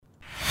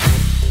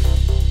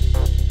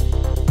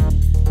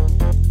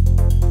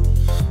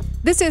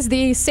This is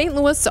the St.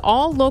 Louis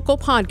All Local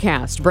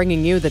Podcast,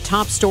 bringing you the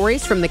top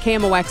stories from the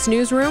KMOX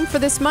newsroom for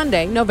this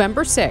Monday,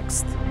 November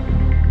 6th.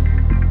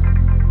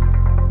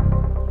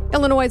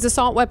 Illinois'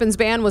 assault weapons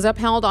ban was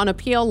upheld on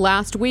appeal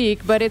last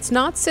week, but it's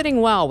not sitting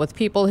well with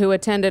people who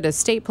attended a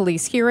state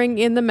police hearing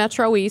in the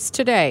Metro East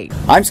today.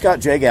 I'm Scott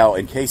Jagow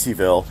in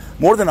Caseyville.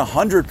 More than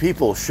 100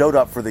 people showed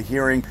up for the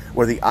hearing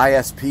where the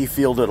ISP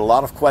fielded a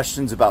lot of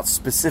questions about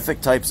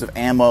specific types of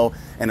ammo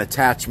and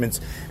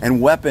attachments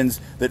and weapons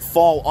that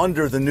fall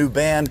under the new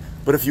ban.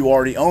 But if you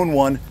already own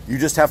one, you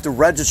just have to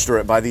register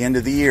it by the end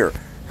of the year.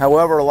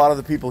 However, a lot of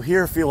the people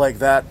here feel like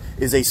that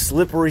is a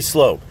slippery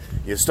slope.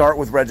 You start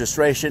with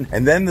registration,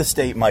 and then the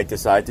state might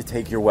decide to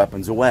take your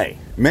weapons away.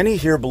 Many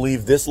here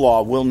believe this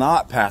law will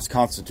not pass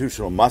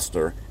constitutional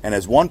muster, and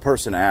as one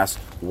person asked,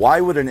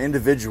 why would an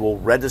individual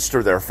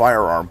register their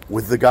firearm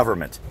with the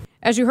government?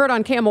 As you heard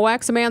on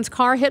KMOX, a man's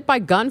car hit by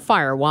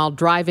gunfire while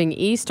driving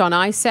east on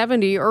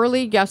I-70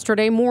 early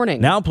yesterday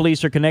morning. Now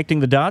police are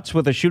connecting the dots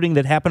with a shooting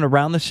that happened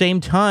around the same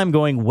time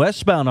going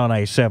westbound on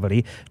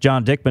I-70.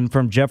 John Dickman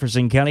from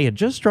Jefferson County had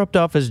just dropped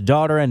off his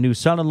daughter and new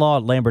son-in-law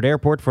at Lambert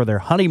Airport for their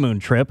honeymoon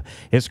trip.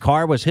 His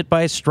car was hit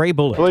by a stray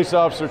bullet. Police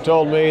officer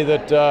told me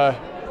that,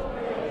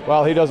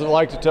 well, he doesn't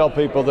like to tell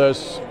people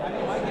this,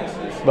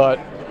 but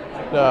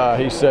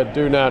he said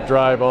do not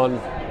drive on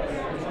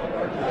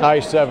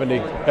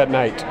I-70 at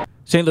night.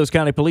 St. Louis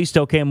County Police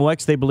tell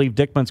KMOX they believe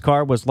Dickman's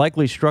car was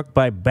likely struck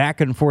by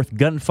back-and-forth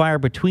gunfire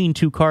between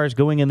two cars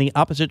going in the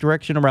opposite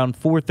direction around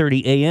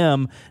 4:30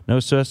 a.m. No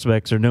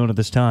suspects are known at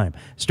this time.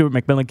 Stuart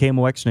McMillan,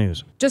 KMOX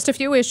News. Just a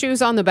few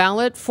issues on the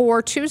ballot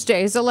for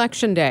Tuesday's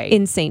Election Day.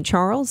 In St.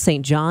 Charles,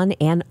 St. John,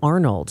 and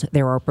Arnold,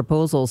 there are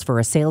proposals for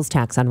a sales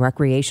tax on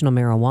recreational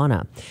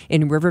marijuana.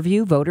 In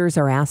Riverview, voters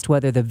are asked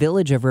whether the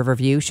village of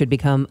Riverview should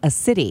become a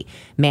city.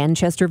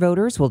 Manchester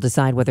voters will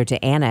decide whether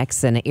to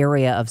annex an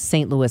area of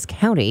St. Louis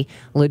County.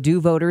 Ladue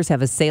voters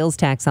have a sales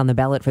tax on the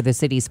ballot for the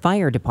city's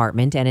fire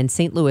department, and in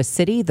St. Louis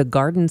City, the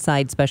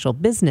Gardenside Special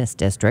Business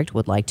District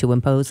would like to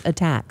impose a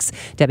tax.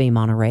 Debbie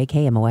Monterey,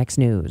 KMOX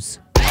News.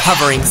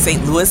 Covering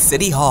St. Louis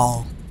City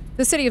Hall.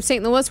 The city of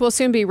St. Louis will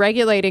soon be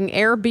regulating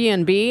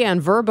Airbnb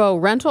and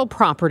Vrbo rental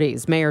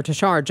properties. Mayor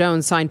Tashara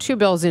Jones signed two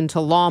bills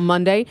into law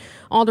Monday.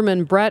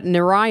 Alderman Brett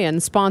Narayan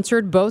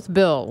sponsored both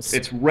bills.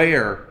 It's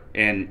rare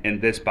in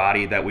this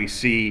body that we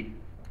see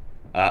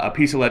a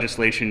piece of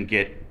legislation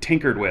get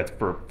tinkered with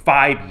for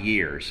 5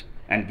 years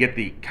and get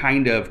the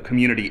kind of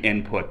community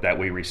input that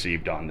we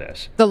received on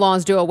this. The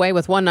laws do away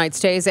with one-night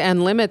stays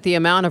and limit the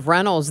amount of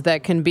rentals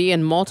that can be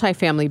in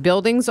multifamily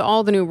buildings.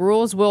 All the new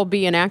rules will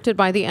be enacted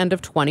by the end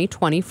of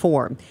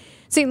 2024.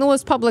 St.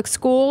 Louis Public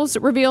Schools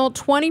reveal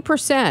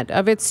 20%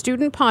 of its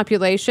student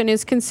population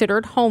is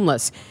considered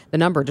homeless. The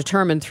number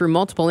determined through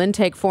multiple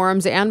intake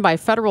forms and by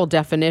federal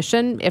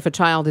definition if a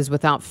child is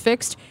without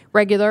fixed,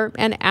 regular,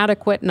 and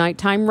adequate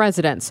nighttime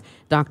residence.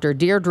 Dr.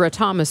 Deirdre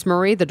Thomas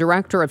Murray, the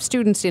director of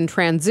Students in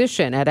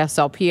Transition at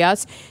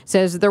SLPS,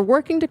 says they're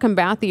working to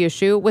combat the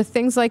issue with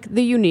things like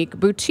the Unique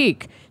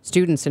Boutique.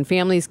 Students and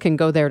families can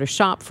go there to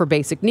shop for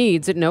basic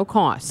needs at no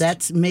cost.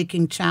 That's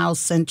making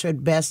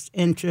child-centered best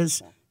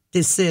interest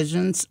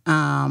decisions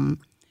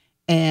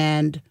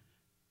and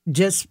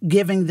just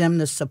giving them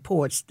the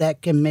supports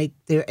that can make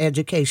their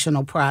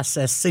educational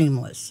process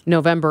seamless.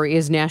 November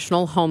is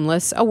National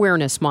Homeless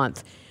Awareness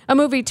Month. A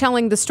movie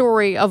telling the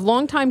story of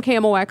longtime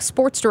KMOX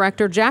sports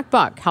director Jack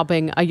Buck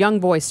helping a young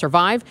boy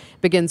survive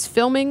begins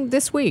filming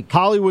this week.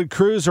 Hollywood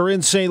crews are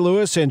in St.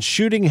 Louis and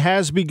shooting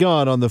has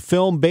begun on the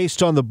film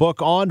based on the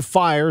book On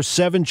Fire,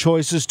 7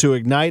 Choices to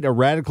Ignite a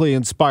Radically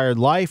Inspired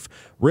Life,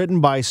 written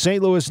by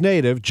St. Louis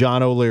native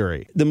John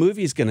O'Leary. The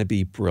movie is going to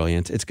be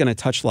brilliant. It's going to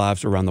touch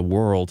lives around the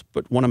world.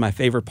 But one of my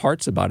favorite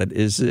parts about it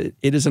is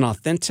an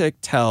authentic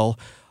tell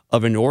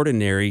of an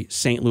ordinary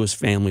St. Louis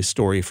family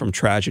story from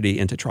tragedy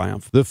into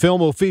triumph. The film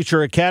will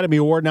feature Academy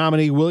Award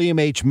nominee William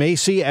H.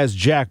 Macy as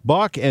Jack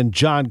Buck and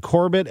John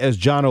Corbett as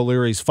John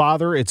O'Leary's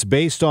father. It's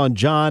based on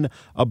John,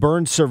 a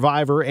burn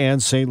survivor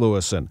and St.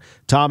 Louisan.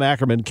 Tom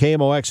Ackerman,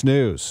 KMOX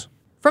News.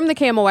 From the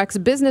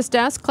KMOX business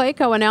desk,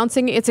 Clayco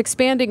announcing it's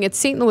expanding its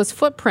St. Louis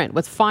footprint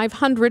with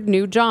 500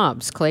 new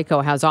jobs.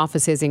 Clayco has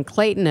offices in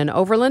Clayton and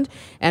Overland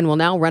and will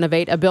now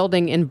renovate a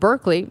building in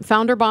Berkeley.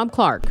 Founder Bob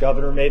Clark.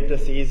 Governor made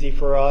this easy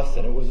for us,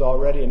 and it was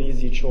already an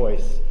easy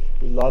choice.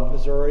 We love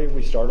Missouri.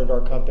 We started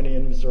our company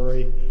in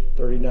Missouri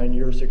 39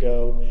 years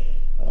ago.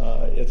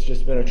 It's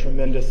just been a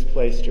tremendous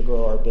place to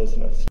grow our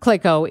business.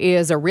 Clayco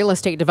is a real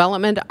estate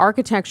development,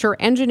 architecture,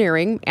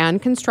 engineering,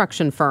 and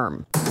construction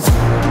firm.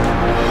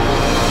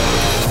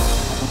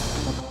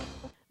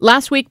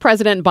 Last week,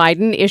 President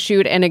Biden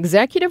issued an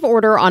executive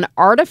order on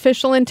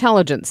artificial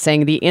intelligence,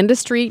 saying the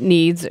industry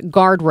needs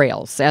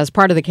guardrails. As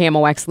part of the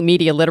KMOX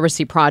Media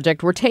Literacy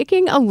Project, we're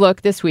taking a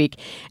look this week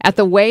at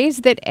the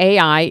ways that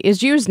AI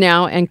is used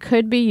now and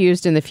could be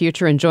used in the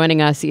future. And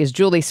joining us is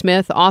Julie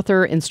Smith,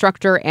 author,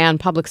 instructor, and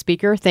public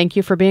speaker. Thank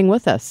you for being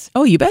with us.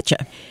 Oh, you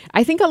betcha.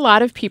 I think a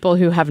lot of people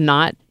who have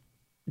not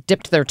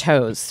dipped their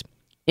toes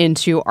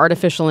into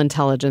artificial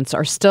intelligence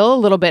are still a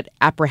little bit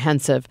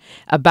apprehensive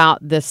about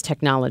this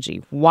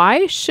technology.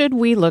 Why should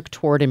we look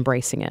toward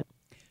embracing it?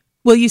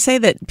 Well, you say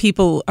that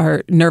people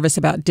are nervous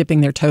about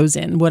dipping their toes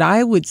in. What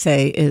I would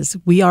say is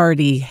we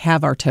already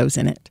have our toes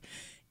in it.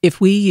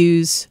 If we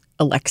use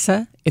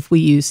Alexa, if we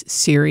use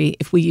Siri,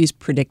 if we use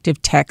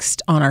predictive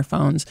text on our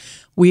phones,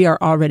 we are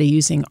already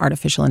using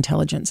artificial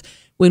intelligence.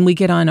 When we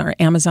get on our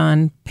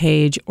Amazon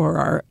page or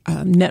our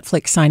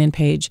Netflix sign-in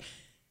page,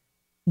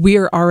 we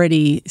are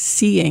already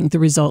seeing the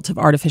results of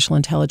artificial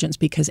intelligence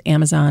because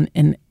Amazon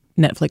and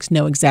Netflix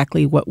know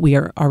exactly what we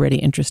are already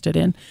interested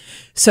in.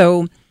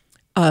 So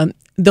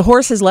the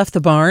horse has left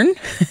the barn,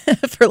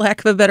 for lack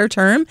of a better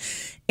term,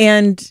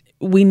 and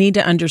we need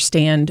to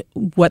understand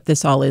what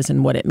this all is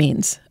and what it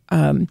means.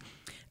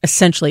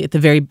 Essentially, at the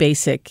very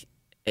basic,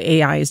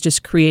 AI is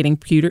just creating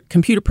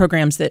computer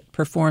programs that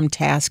perform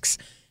tasks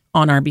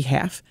on our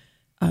behalf,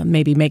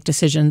 maybe make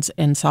decisions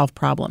and solve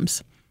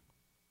problems.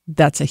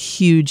 That's a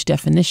huge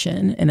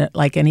definition, and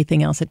like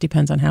anything else, it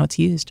depends on how it's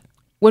used.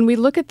 When we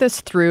look at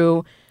this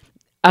through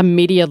a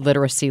media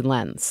literacy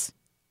lens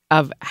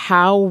of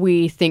how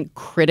we think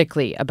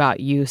critically about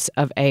use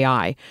of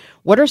AI,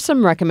 what are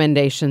some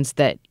recommendations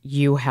that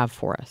you have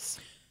for us?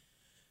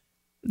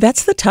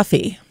 That's the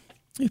toughie,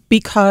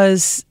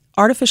 because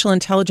artificial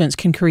intelligence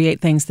can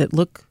create things that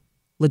look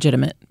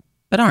legitimate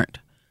but aren't,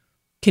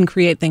 can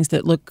create things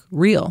that look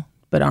real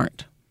but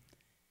aren't.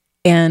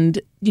 And,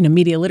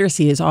 media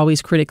literacy is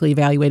always critically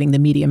evaluating the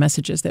media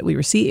messages that we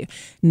receive.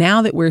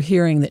 Now that we're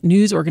hearing that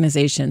news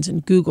organizations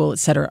and Google, et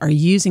cetera, are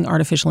using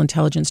artificial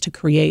intelligence to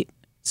create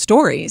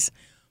stories,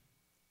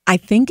 I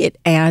think it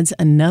adds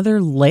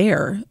another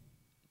layer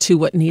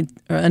to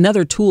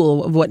another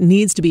tool of what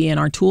needs to be in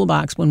our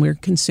toolbox when we're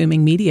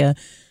consuming media,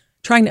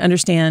 trying to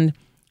understand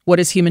what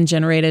is human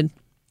generated,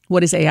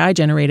 what is AI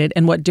generated,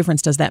 and what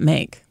difference does that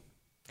make?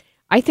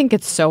 I think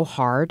it's so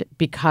hard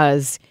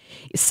because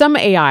some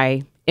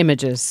AI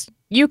images,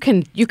 you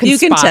can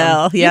spot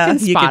tell. Them. Yeah, you can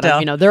spot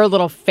them. tell. They're a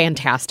little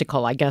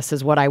fantastical, I guess,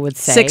 is what I would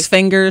say. 6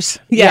 fingers.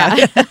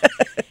 Yeah.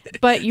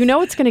 But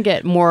it's going to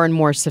get more and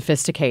more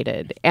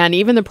sophisticated. And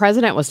even the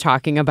president was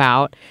talking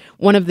about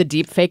one of the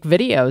deep fake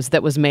videos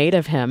that was made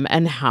of him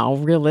and how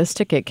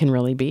realistic it can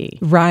really be.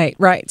 Right.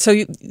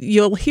 So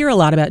you'll hear a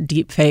lot about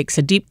deep fakes.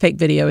 A deep fake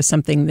video is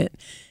something that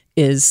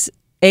is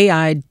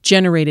AI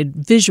generated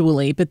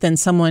visually, but then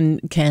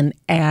someone can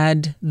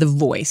add the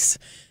voice.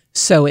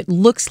 So it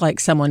looks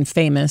like someone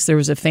famous. There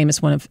was a famous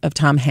one of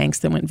Tom Hanks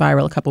that went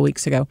viral a couple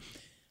weeks ago.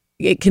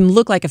 It can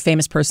look like a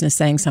famous person is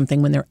saying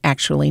something when they're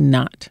actually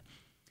not.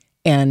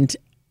 And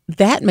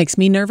that makes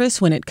me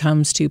nervous when it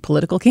comes to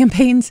political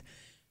campaigns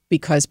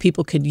because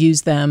people could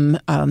use them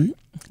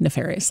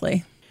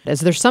nefariously. Is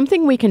there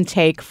something we can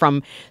take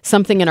from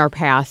something in our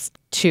past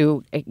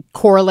to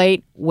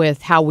correlate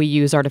with how we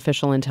use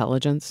artificial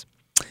intelligence?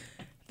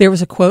 There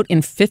was a quote in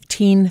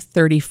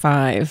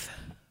 1535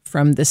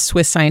 from this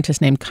Swiss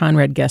scientist named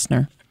Conrad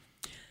Gessner.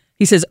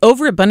 He says,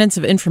 "Overabundance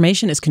of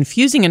information is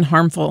confusing and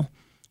harmful.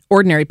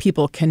 Ordinary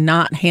people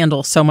cannot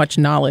handle so much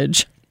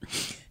knowledge."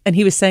 And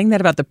he was saying that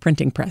about the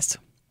printing press.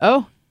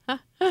 Oh.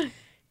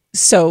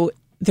 So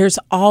there's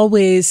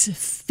always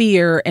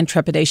fear and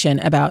trepidation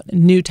about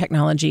new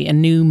technology and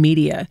new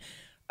media.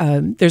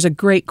 There's a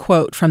great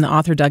quote from the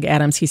author Doug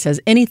Adams. He says,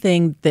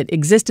 "Anything that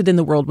existed in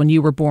the world when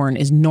you were born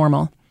is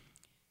normal.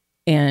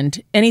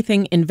 And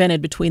anything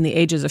invented between the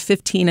ages of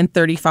 15 and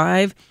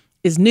 35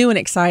 is new and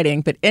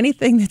exciting. But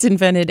anything that's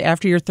invented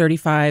after you're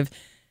 35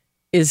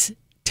 is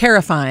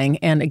terrifying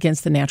and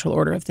against the natural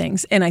order of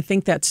things." And I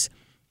think that's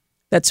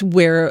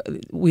where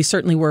we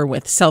certainly were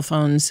with cell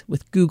phones,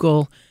 with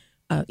Google,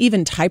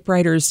 even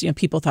typewriters.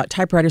 People thought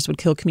typewriters would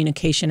kill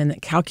communication and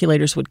that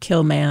calculators would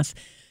kill math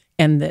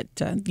and that,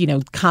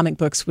 comic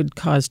books would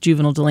cause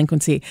juvenile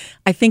delinquency.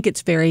 I think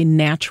it's very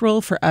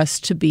natural for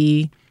us to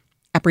be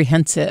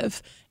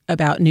apprehensive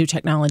about new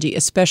technology,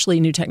 especially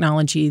new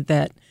technology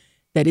that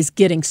is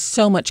getting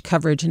so much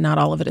coverage and not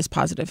all of it is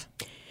positive.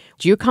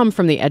 Do you come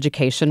from the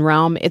education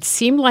realm? It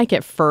seemed like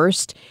at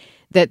first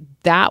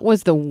that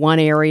was the one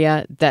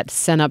area that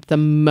sent up the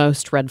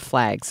most red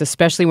flags,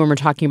 especially when we're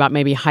talking about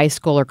maybe high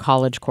school or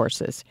college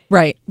courses.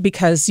 Right,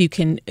 because you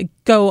can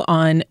go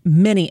on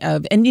many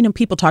of, and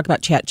people talk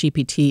about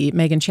ChatGPT.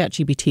 Megan,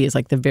 ChatGPT is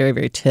like the very,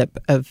 very tip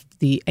of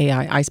the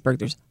AI iceberg.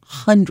 There's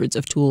hundreds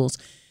of tools.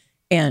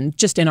 And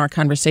just in our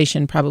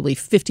conversation, probably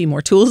 50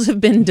 more tools have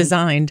been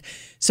designed.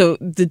 So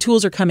the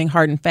tools are coming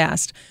hard and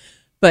fast.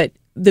 But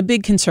the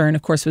big concern,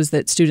 of course, was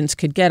that students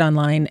could get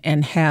online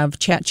and have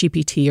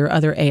ChatGPT or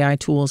other AI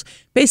tools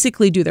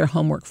basically do their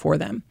homework for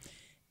them.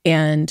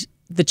 And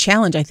the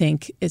challenge, I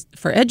think, is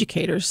for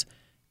educators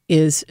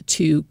is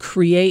to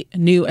create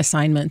new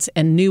assignments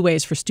and new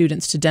ways for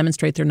students to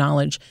demonstrate their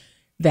knowledge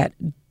that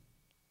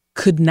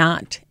could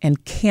not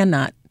and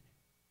cannot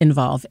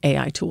involve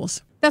AI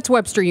tools. That's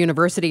Webster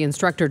University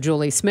instructor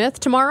Julie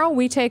Smith. Tomorrow,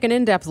 we take an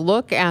in-depth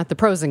look at the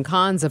pros and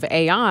cons of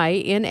AI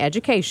in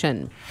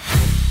education.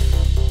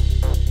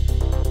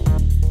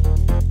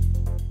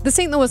 The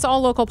St. Louis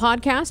All Local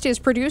podcast is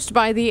produced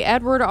by the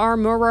Edward R.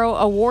 Murrow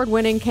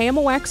award-winning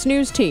KMOX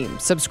news team.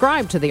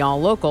 Subscribe to the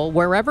All Local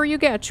wherever you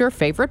get your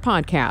favorite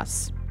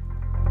podcasts.